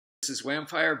This is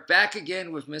Vampire back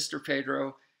again with Mr.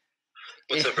 Pedro.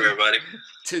 What's up, everybody?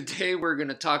 Today we're going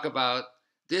to talk about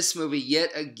this movie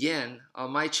yet again on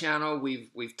my channel.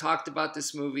 We've talked about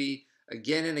this movie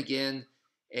again and again,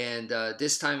 and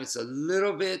this time it's a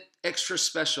little bit extra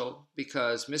special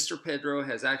because Mr. Pedro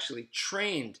has actually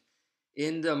trained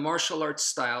in the martial arts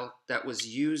style that was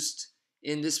used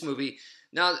in this movie.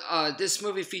 Now, this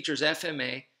movie features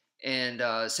FMA. And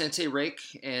Sensei Rick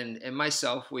and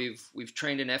myself, we've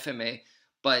trained in FMA,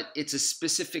 but it's a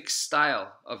specific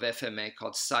style of FMA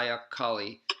called Sayoc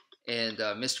Kali. And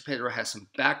Mr. Pedro has some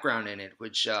background in it,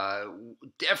 which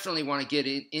definitely want to get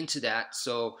into that.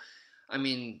 So, I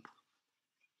mean,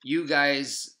 you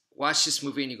guys watch this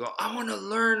movie and you go, I want to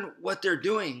learn what they're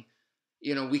doing.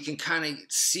 You know, we can kind of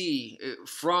see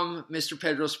from Mr.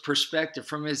 Pedro's perspective,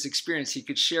 from his experience, he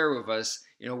could share with us,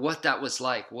 you know, what that was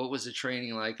like, what was the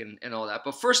training like, and all that.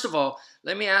 But first of all,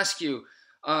 let me ask you,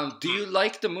 do you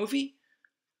like the movie?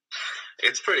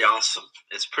 It's pretty awesome.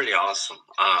 It's pretty awesome.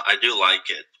 I do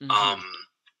like it. Mm-hmm.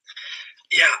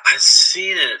 Yeah, I've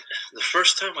seen it. The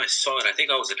first time I saw it, I think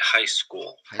I was in high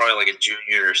school, probably like a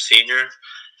junior or senior.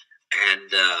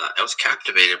 And I was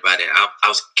captivated by it. I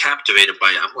was captivated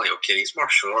by it. I'm like, okay, these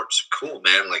martial arts are cool,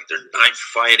 man. Like, they're knife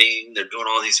fighting. They're doing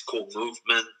all these cool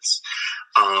movements.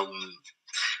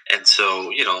 And so,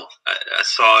 you know, I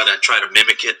saw it. I tried to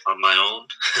mimic it on my own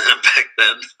back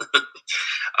then.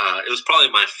 It was probably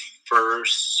my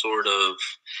first sort of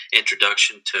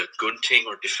introduction to gunting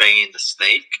or defanging the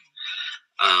snake.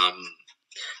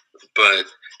 But,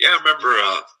 yeah, I remember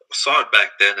saw it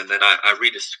back then, and then I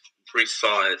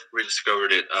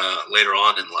rediscovered it later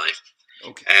on in life.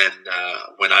 Okay. And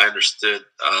when I understood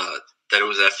that it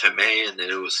was FMA and that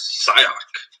it was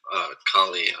Sayoc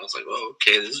Kali, I was like, "Oh,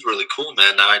 okay, this is really cool,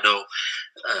 man." Now I know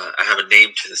I have a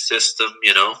name to the system.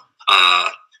 You know,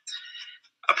 I'll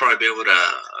probably be able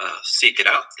to seek it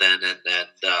out then. And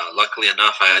luckily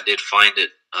enough, I did find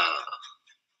it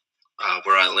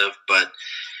where I live. But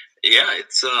yeah,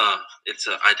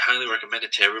 I'd highly recommend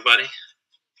it to everybody.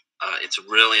 It's a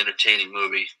really entertaining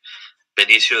movie.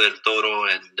 Benicio del Toro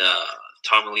and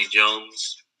Tommy Lee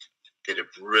Jones did a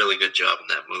really good job in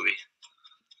that movie.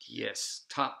 Yes,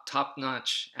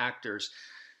 top-notch actors.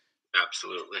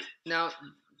 Absolutely. Now,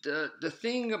 the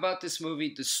thing about this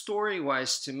movie, the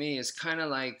story-wise, to me, is kind of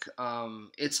like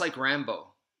it's like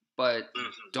Rambo, but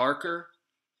darker.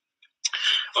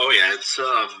 Oh yeah, it's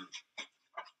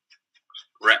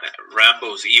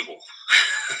Rambo's evil.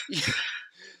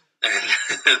 and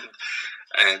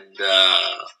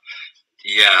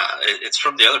yeah, it's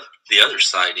from the other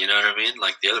side. You know what I mean?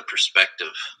 Like the other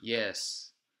perspective.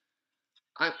 Yes.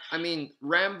 I mean,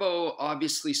 Rambo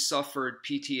obviously suffered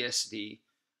PTSD.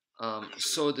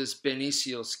 So does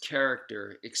Benicio's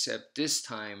character, except this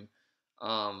time,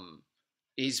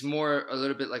 he's more a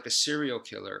little bit like a serial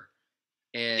killer,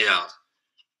 and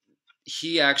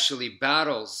he actually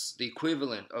battles the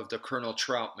equivalent of the Colonel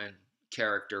Troutman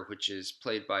character, which is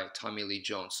played by Tommy Lee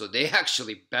Jones. So they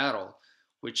actually battle,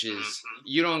 which is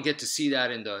you don't get to see that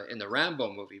in the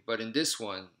Rambo movie, but in this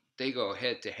one they go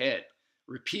head to head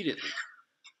repeatedly.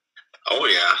 Oh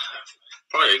yeah,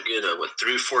 probably a good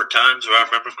 3 or 4 times if I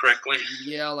remember correctly.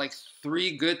 Yeah, like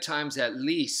 3 good times at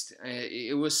least.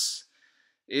 It's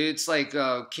like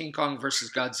King Kong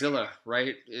versus Godzilla,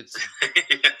 right? It's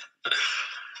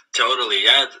totally,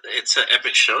 yeah. It's an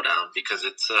epic showdown because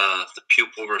it's the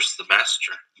pupil versus the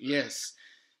master. Yes.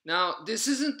 Now, this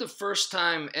isn't the first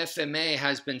time FMA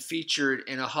has been featured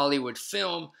in a Hollywood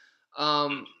film,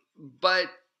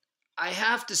 but I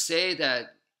have to say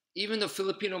that even though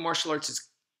Filipino martial arts is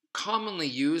commonly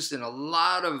used in a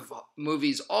lot of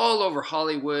movies all over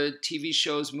Hollywood, TV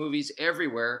shows, movies,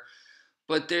 everywhere,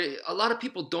 but a lot of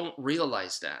people don't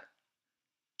realize that.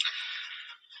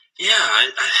 Yeah,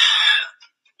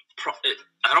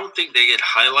 I don't think they get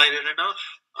highlighted enough.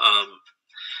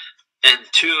 And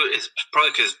 2, it's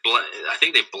probably because I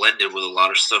think they blended with a lot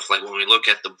of stuff. Like when we look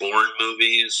at the Bourne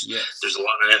movies, yes, there's a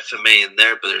lot of FMA in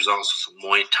there, but there's also some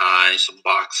Muay Thai, some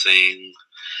boxing,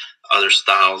 other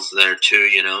styles there too,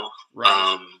 you know.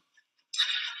 Right.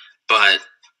 But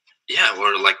yeah,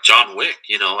 or like John Wick,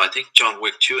 you know. I think John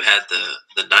Wick 2 had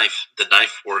the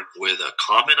knife work with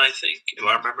Common, I think, if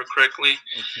I remember correctly.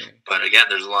 Okay. But again,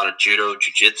 there's a lot of judo,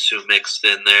 jiu-jitsu mixed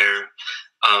in there.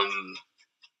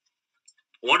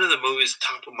 One of the movies,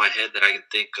 top of my head, that I can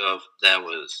think of that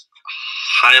was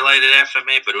highlighted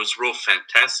FMA, but it was real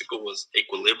fantastical, was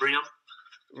Equilibrium.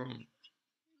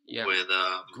 Yeah. With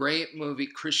great movie,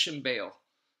 Christian Bale.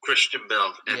 And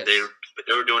yes,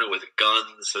 they were doing it with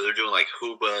guns, so they're doing like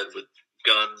Huba with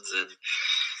guns, and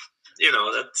you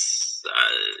know that's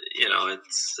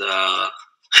it's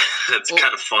It's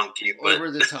kind of funky, but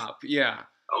over the top. Yeah.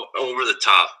 over the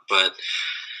top. But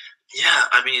yeah,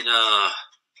 I mean,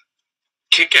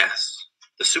 Kick-Ass,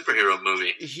 the superhero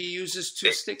movie. He uses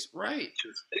two sticks, right?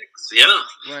 Two sticks, yeah.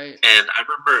 Right. And I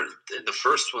remember in the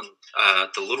first one,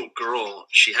 the little girl,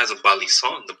 she has a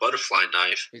balisong, the butterfly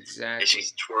knife. Exactly. And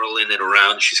she's twirling it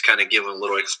around. She's kind of giving a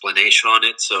little explanation on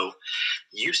it. So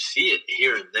you see it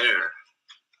here and there.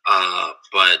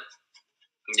 But,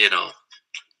 you know,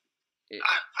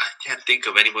 I can't think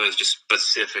of anyone who's just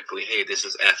specifically, hey, this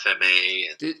is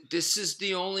FMA. This is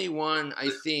the only one, I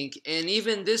think. And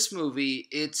even this movie,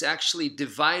 it's actually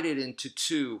divided into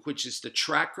two, which is the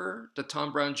tracker, the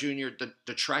Tom Brown Jr.,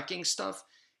 the tracking stuff.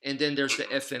 And then there's the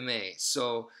FMA.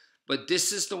 So, but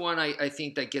this is the one I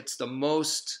think that gets the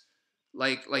most,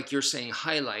 like you're saying,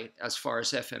 highlight as far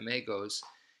as FMA goes.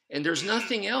 And there's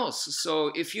nothing else.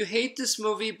 So if you hate this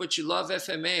movie, but you love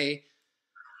FMA,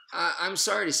 I'm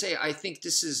sorry to say, I think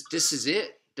this is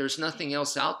it. There's nothing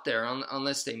else out there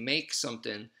unless they make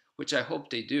something, which I hope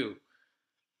they do.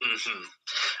 Mm-hmm.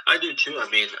 I do too. I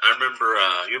mean, I remember.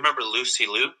 You remember Lucy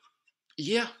Liu?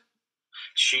 Yeah.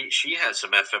 She had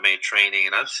some FMA training,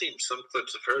 and I've seen some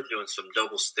clips of her doing some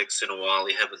double sticks in a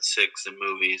Wally Heaven 6 in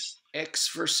movies.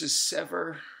 X versus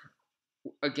Sever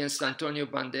against Antonio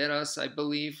Banderas, I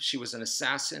believe. She was an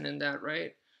assassin in that,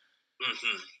 right?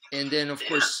 Mm-hmm. And then, of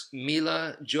course,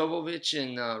 Mila Jovovich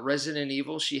in Resident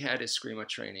Evil, she had Eskrima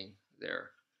training there.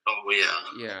 Oh,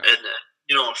 yeah. Yeah. And,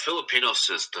 you know, Filipino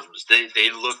systems,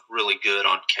 they look really good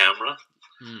on camera.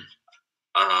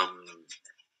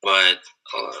 But,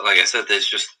 like I said, there's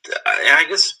just, I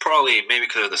guess probably maybe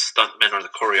because of the stuntmen or the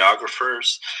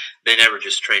choreographers, they never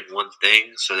just train one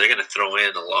thing. So they're going to throw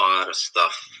in a lot of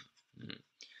stuff.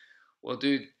 Well,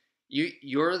 dude,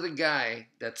 you're the guy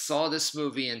that saw this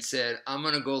movie and said, I'm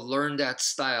going to go learn that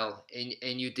style,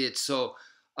 and you did. So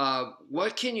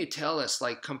what can you tell us,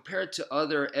 like, compared to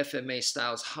other FMA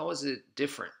styles, how is it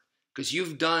different? Because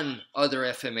you've done other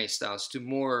FMA styles to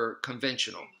more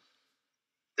conventional.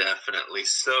 Definitely.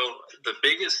 So the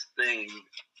biggest thing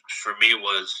for me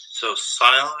was, so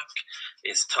Sayoc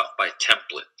is taught by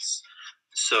templates.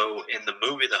 So in the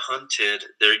movie The Hunted,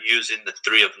 they're using the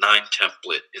 3 of 9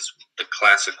 template. Is the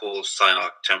classical Sayoc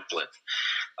template.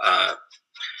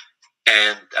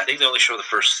 And I think they only show the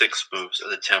first 6 moves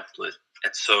of the template.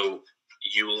 And so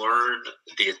you learn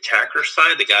the attacker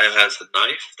side, the guy who has the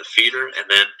knife, the feeder, and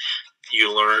then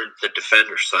you learn the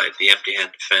defender side, the empty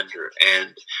hand defender.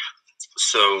 And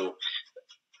so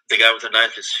the guy with the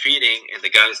knife is feeding and the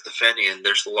guy's defending, and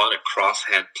there's a lot of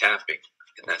cross-hand tapping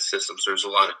in that system. So there's a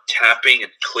lot of tapping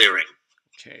and clearing.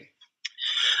 Okay.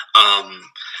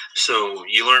 So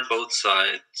you learn both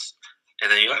sides,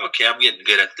 and then you're like, okay, I'm getting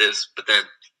good at this, but then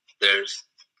there's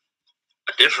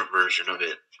a different version of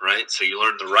it, right? So you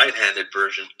learn the right-handed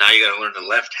version. Now you got to learn the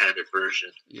left-handed version.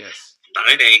 Yes.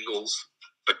 9 angles,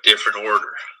 but different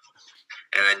order.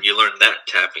 And then you learn that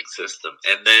tapping system.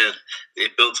 And then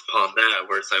it builds upon that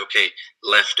where it's like, okay,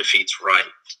 left defeats right.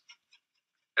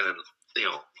 And then, you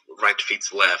know, right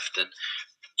defeats left. And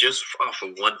just off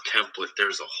of one template,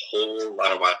 there's a whole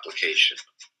lot of application.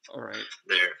 All right.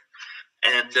 There.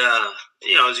 And,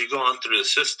 you know, as you go on through the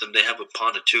system, they have a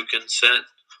Ponatukan set,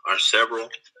 or several.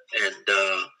 And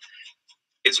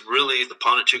it's really, the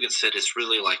Ponatukan set is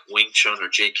really like Wing Chun or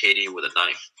JKD with a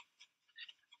knife.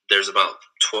 There's about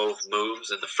 12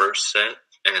 moves in the first set.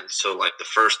 And so, like, the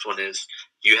first one is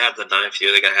you have the knife, the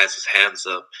other guy has his hands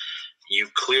up. You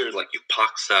clear, like, you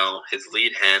pox out his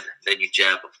lead hand, then you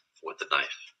jab him with the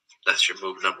knife. That's your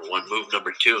move number 1. Move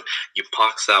number 2, you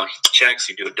pox out, he checks,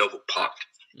 you do a double pock,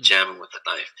 jab him with the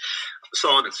knife. So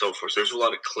on and so forth. There's a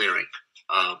lot of clearing.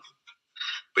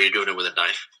 But you're doing it with a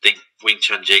knife. Think Wing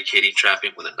Chun JKD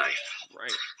trapping with a knife.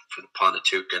 Right. For the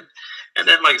Ponatukan. And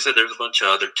then, like I said, there's a bunch of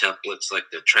other templates, like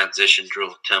the transition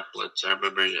drill templates. I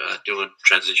remember doing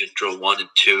transition drill 1 and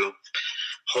 2.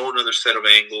 Whole another set of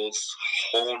angles,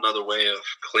 whole another way of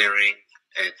clearing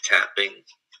and tapping.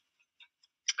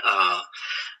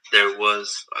 There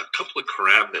was a couple of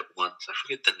karambit ones. I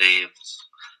forget the names.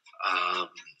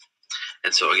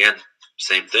 And so, again,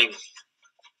 same thing.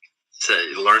 So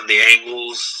you learn the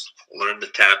angles, learn the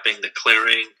tapping, the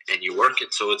clearing, and you work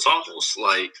it. So it's almost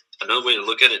like, another way to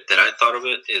look at it that I thought of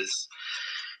it is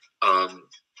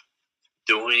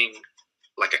doing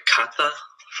like a kata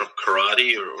from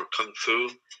karate or kung fu,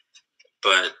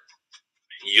 but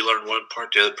you learn one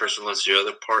part, the other person learns the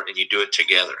other part, and you do it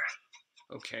together.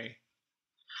 Okay.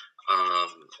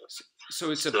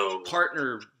 So it's a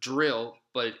partner drill,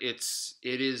 but it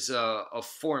is a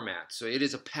format. So it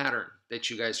is a pattern that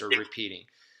you guys are repeating.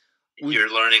 Would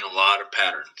you're learning a lot of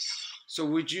patterns. So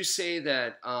would you say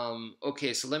that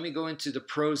okay, so let me go into the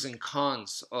pros and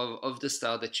cons of the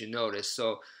style that you notice.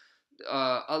 So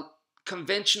a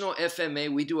conventional FMA,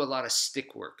 we do a lot of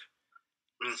stick work.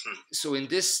 Hmm. So in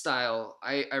this style,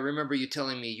 I remember you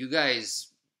telling me you guys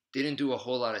didn't do a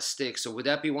whole lot of stick. So would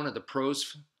that be one of the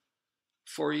pros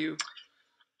for you?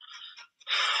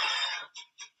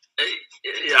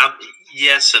 Yeah,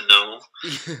 yes and no.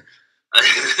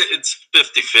 It's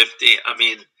 50-50. I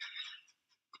mean,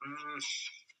 mm,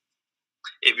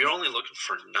 if you're only looking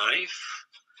for knife,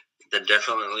 then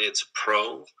definitely it's a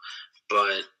pro.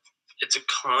 But it's a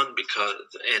con because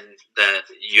and that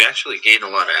you actually gain a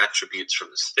lot of attributes from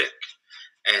the stick,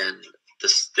 and the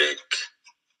stick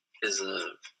is a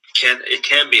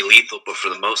can be lethal, but for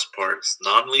the most part, it's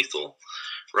non-lethal,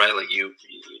 right? Like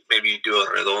maybe you do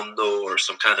a redondo or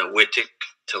some kind of whittick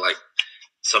to like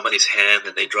somebody's hand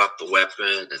and they drop the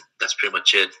weapon and that's pretty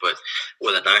much it. But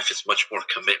with a knife, it's much more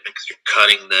commitment because you're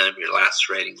cutting them, you're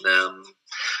lacerating them.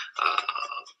 Uh,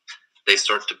 they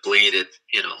start to bleed.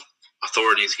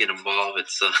 Authorities get involved.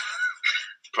 It's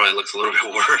probably looks a little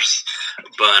bit worse,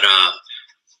 but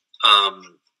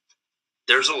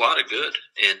there's a lot of good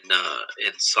in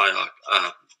Sayoc.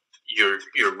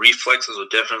 Your reflexes will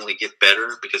definitely get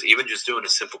better because even just doing a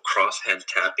simple cross hand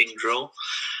tapping drill,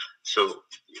 so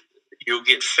you'll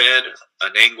get fed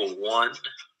an angle 1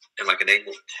 and like an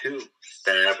angle 2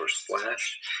 stab or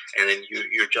slash, and then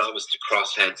your job is to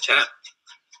cross hand tap.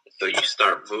 So you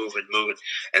start moving,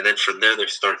 and then from there they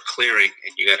start clearing,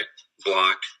 and you got to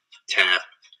block, tap,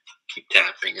 keep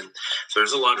tapping, and so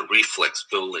there's a lot of reflex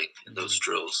building in those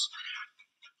drills.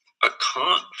 A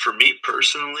con for me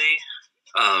personally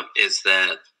is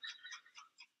that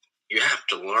you have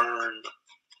to learn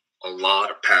a lot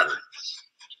of patterns,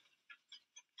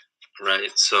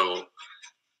 right? So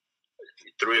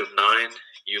 3 of 9,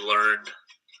 you learn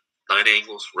 9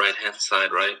 angles, right hand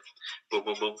side, right? Boom,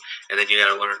 boom, boom, and then you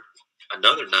got to learn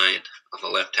another 9 on the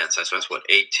left hand side. So that's what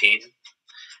 18,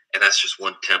 and that's just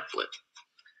one template.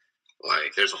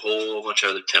 Like there's a whole bunch of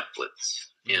other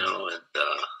templates, and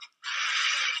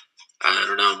I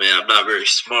don't know, man. I'm not very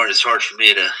smart. It's hard for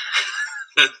me to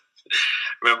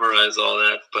memorize all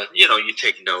that, but you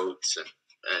take notes and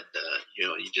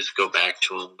you just go back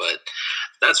to them. But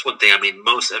that's one thing. I mean,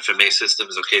 most FMA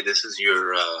systems. Okay, this is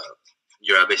your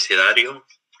abecedario,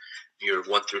 your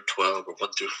 1 through 12 or 1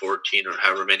 through 14 or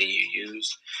however many you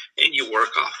use, and you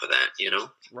work off of that.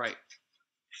 Right.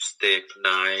 Stick,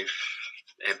 knife,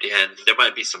 empty hand. There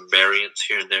might be some variants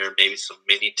here and there, maybe some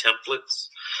mini templates,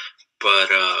 but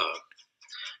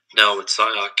no, with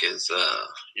Sayoc is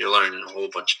you're learning a whole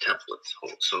bunch of templates.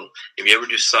 So if you ever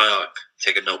do Sayoc,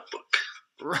 take a notebook.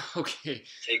 Okay.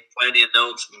 Take plenty of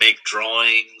notes, make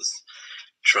drawings.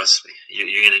 Trust me,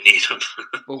 you're going to need them.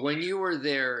 But when you were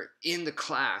there in the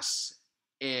class,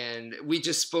 and we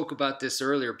just spoke about this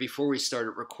earlier before we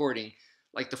started recording,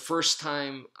 like the first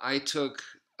time I took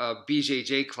a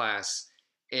BJJ class,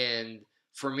 and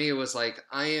for me it was like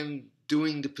I am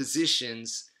doing the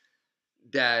positions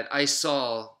that I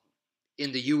saw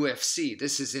in the UFC.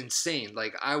 This is insane.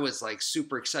 Like I was like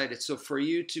super excited. So for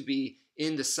you to be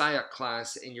in the Sayoc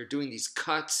class and you're doing these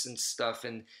cuts and stuff,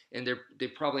 and they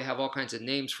probably have all kinds of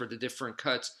names for the different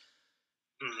cuts.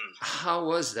 Mm-hmm. How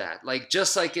was that? Like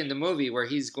just like in the movie where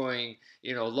he's going,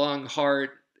 long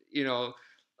heart,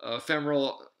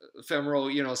 femoral,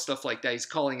 stuff like that. He's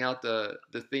calling out the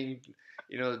thing,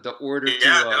 the order to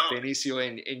Benicio,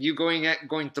 and you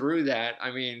going through that.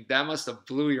 I mean, that must have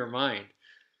blew your mind.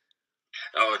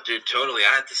 Oh, dude, totally.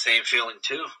 I had the same feeling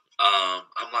too.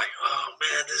 I'm like, oh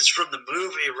man, this is from the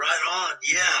movie, right on,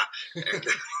 yeah. And,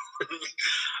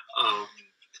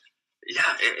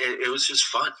 yeah, it was just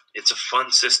fun. It's a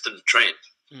fun system to train.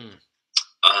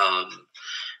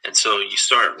 And so you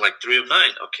start like 3 of 9.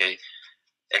 Okay,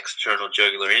 external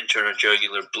jugular, internal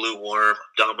jugular, blue worm,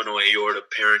 abdominal aorta,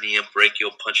 perineum,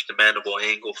 brachial punch, the mandible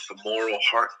angle, femoral,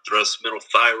 heart thrust, middle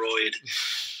thyroid.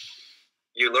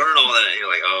 You learn all that, and you're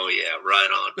like, oh, yeah,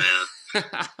 right on, man.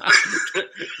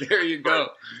 There you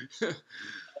go.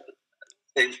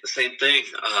 Same thing.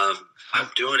 I'm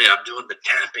doing it. I'm doing the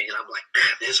tapping, and I'm like,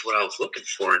 man, this is what I was looking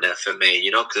for in FMA,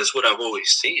 because it's what I've always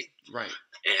seen. Right.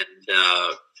 And,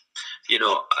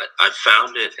 I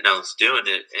found it, and I was doing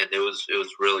it, and it was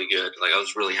really good. Like, I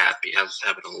was really happy. I was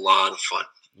having a lot of fun.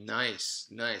 Nice.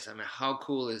 I mean, how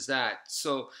cool is that?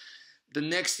 So the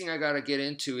next thing I got to get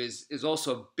into is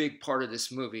also a big part of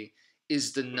this movie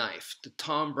is the knife, the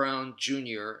Tom Brown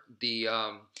Jr., the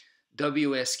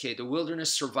WSK, the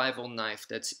Wilderness Survival Knife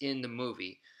that's in the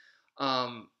movie.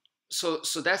 So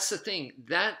that's the thing.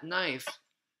 That knife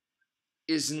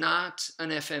is not an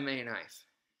FMA knife.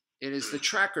 It is the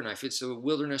tracker knife. It's a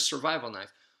wilderness survival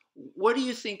knife. What do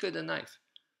you think of the knife?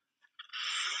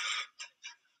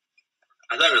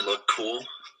 I thought it looked cool.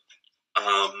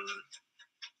 I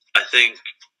think,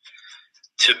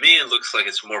 to me, it looks like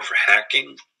it's more for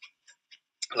hacking.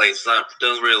 Like, it's not,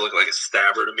 doesn't really look like a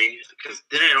stabber to me. Because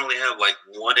didn't it only have like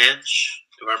 1 inch,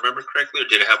 if I remember correctly, or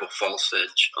did it have a false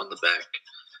edge on the back?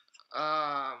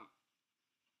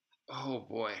 Oh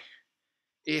boy,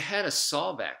 it had a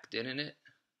sawback, didn't it?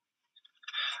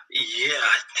 Yeah,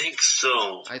 I think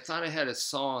so. I thought it had a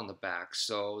saw on the back,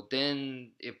 so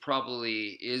then it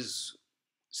probably is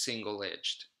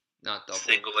single-edged, not double.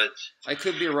 Single edge. I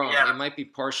could be wrong. Yeah. It might be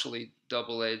partially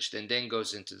double-edged and then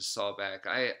goes into the sawback.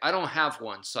 I don't have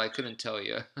one, so I couldn't tell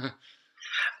you.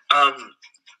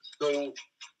 So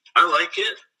I like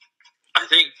it. I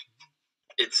think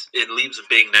it leaves a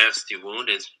big nasty wound.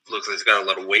 It looks like it's got a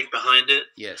lot of weight behind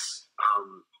it. Yes.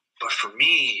 But for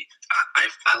me,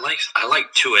 I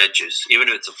like 2 edges, even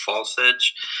if it's a false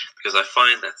edge, because I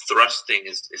find that thrusting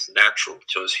is natural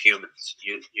to us humans.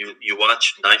 You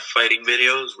watch knife fighting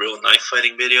videos, real knife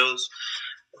fighting videos.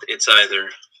 It's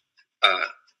either a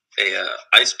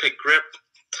ice pick grip,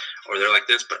 or they're like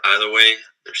this, but either way,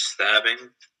 they're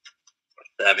stabbing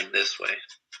this way,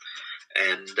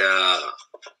 and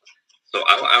so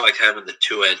I like having the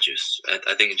 2 edges.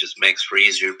 I think it just makes for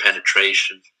easier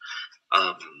penetration.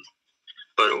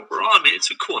 But overall, I mean, it's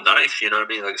a cool knife. You know what I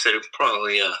mean? Like I said, it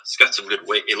probably it's got some good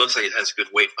weight. It looks like it has good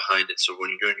weight behind it. So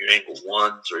when you're doing your angle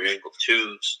 1s or your angle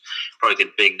 2s, probably get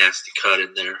a big nasty cut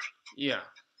in there. Yeah.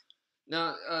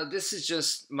 Now, this is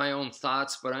just my own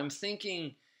thoughts, but I'm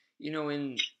thinking,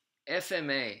 in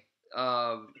FMA,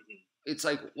 it's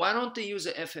like, why don't they use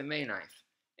an FMA knife?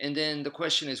 And then the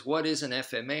question is, what is an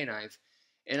FMA knife?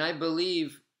 And I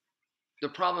believe the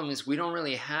problem is we don't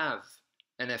really have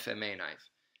an FMA knife.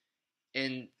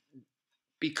 And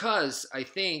because I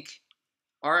think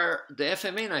the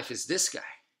FMA knife is this guy.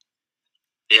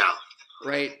 Yeah.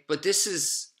 Right? But this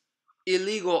is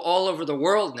illegal all over the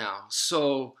world now.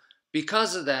 So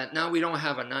because of that, now we don't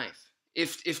have a knife.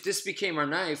 If this became our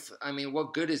knife, I mean,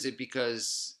 what good is it?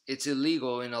 Because it's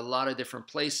illegal in a lot of different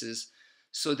places.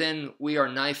 So then we are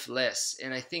knifeless.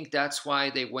 And I think that's why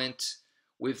they went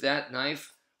with that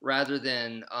knife rather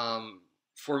than,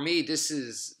 for me, this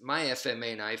is my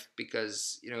FMA knife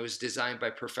because, it was designed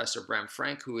by Professor Bram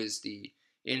Frank, who is the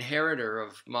inheritor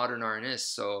of modern RNS.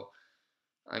 So,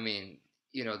 I mean,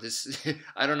 this,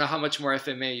 I don't know how much more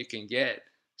FMA you can get.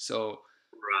 So,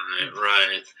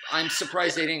 Right. I'm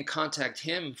surprised they didn't contact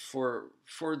him for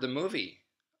the movie.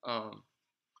 Yeah,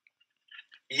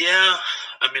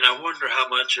 I mean, I wonder how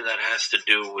much of that has to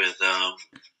do with them.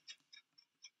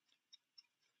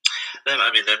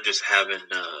 I mean, them just having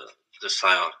the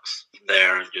Sayocs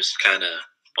there and just kind of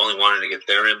only wanting to get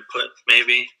their input,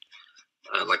 maybe,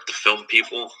 like the film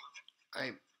people.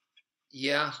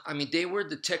 Yeah, I mean, they were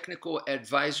the technical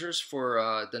advisors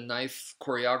for the knife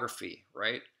choreography,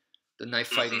 right? The knife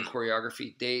fighting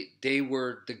choreography. They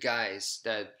were the guys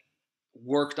that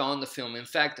worked on the film. In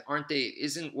fact, aren't they?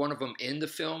 Isn't one of them in the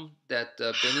film that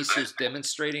Benisu's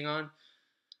demonstrating on?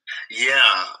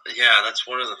 Yeah, that's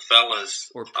one of the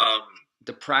fellas. Or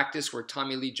the practice where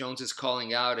Tommy Lee Jones is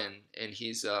calling out and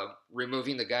he's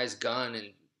removing the guy's gun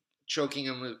and choking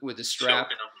him with a strap.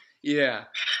 Yeah.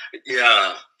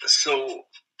 So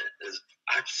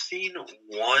I've seen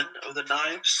one of the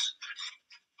knives.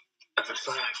 I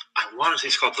want to say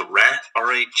it's called the Rat,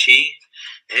 R-A-T,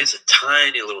 and it's a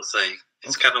tiny little thing.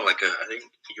 It's kind of like I think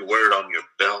you wear it on your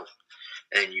belt,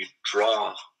 and you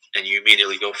draw, and you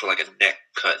immediately go for like a neck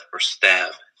cut or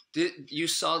stab. Did you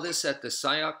saw this at the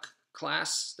Sayoc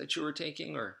class that you were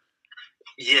taking, or?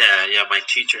 Yeah, my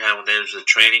teacher had one. There's a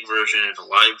training version and a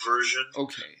live version.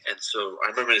 Okay. And so I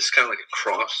remember it's kind of like a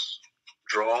cross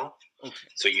draw. Okay.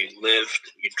 So you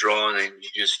lift, you draw, and then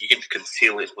you can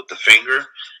conceal it with the finger.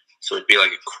 So it'd be like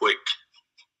a quick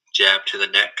jab to the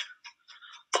neck.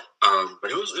 But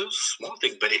it was a small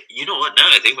thing. But you know what? Now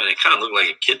that I think about it, it kind of looked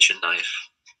like a kitchen knife.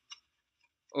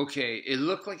 Okay, it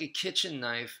looked like a kitchen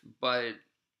knife, but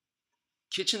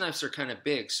kitchen knives are kind of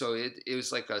big. So it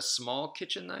was like a small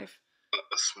kitchen knife?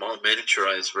 A small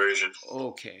miniaturized version.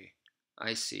 Okay,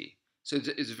 I see. So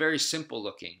it's very simple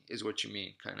looking, is what you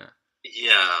mean, kind of.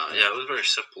 Yeah, it was very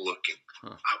simple looking.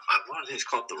 Huh. I want to say it's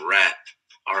called the Rat,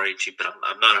 R-A-T, but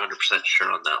I'm not 100%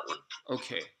 sure on that one.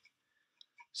 Okay.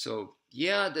 So,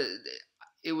 yeah,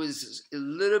 it was a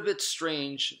little bit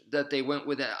strange that they went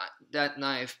with that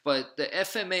knife, but the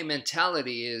FMA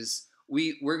mentality is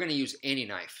we're going to use any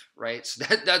knife, right? So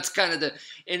that's kind of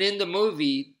and in the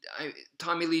movie,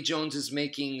 Tommy Lee Jones is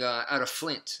making out of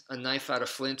flint, a knife out of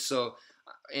flint. So,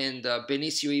 and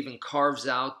Benicio even carves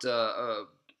out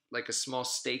like a small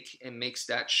steak and makes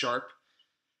that sharp.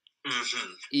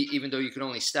 Mm-hmm. Even though you can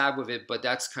only stab with it, but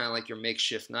that's kind of like your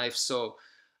makeshift knife. So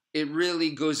it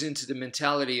really goes into the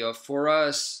mentality of, for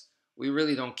us, we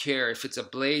really don't care if it's a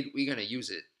blade, we're going to use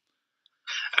it.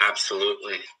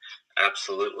 Absolutely.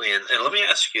 Absolutely. And let me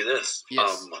ask you this.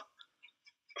 Yes.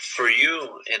 For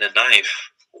you in a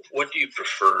knife, what do you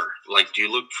prefer? Like, do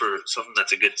you look for something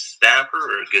that's a good stabber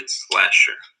or a good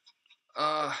slasher?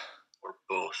 Or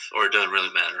both? Or it doesn't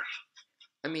really matter?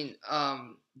 I mean,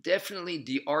 definitely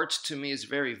the art to me is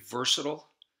very versatile.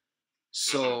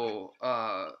 So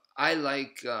I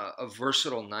like a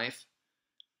versatile knife.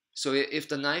 So if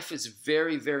the knife is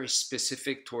very, very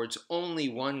specific towards only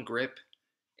one grip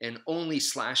and only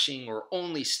slashing or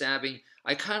only stabbing,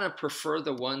 I kind of prefer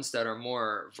the ones that are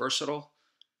more versatile.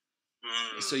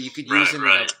 So you could use them in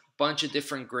a bunch of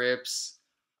different grips,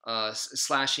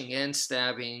 slashing and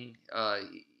stabbing.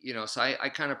 So I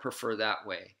kind of prefer that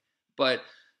way. But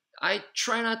I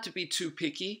try not to be too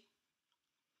picky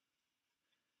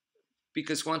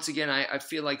because once again, I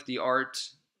feel like the art,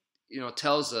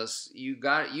 tells us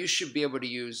you should be able to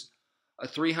use a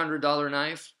 $300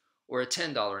 knife or a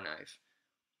 $10 knife.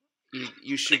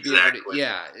 You should be able to,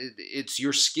 yeah. It's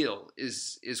your skill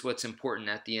is what's important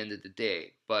at the end of the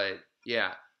day. But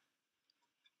yeah.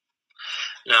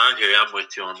 No, I hear you. I'm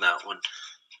with you on that one.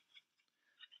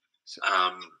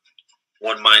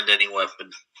 One mind, any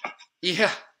weapon.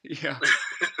 Yeah, yeah.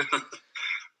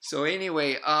 So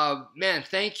anyway, man,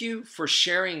 thank you for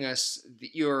sharing us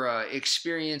your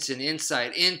experience and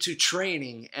insight into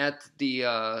training at the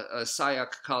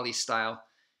Sayoc Kali style.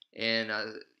 And,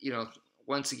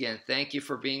 once again, thank you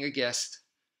for being a guest.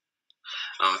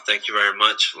 Thank you very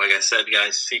much. Like I said,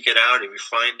 guys, seek it out. If you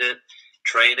find it,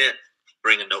 train it,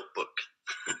 bring a notebook.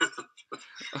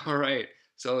 All right.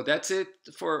 So that's it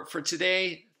for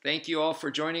today. Thank you all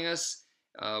for joining us.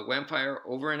 wmpyr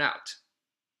over and out.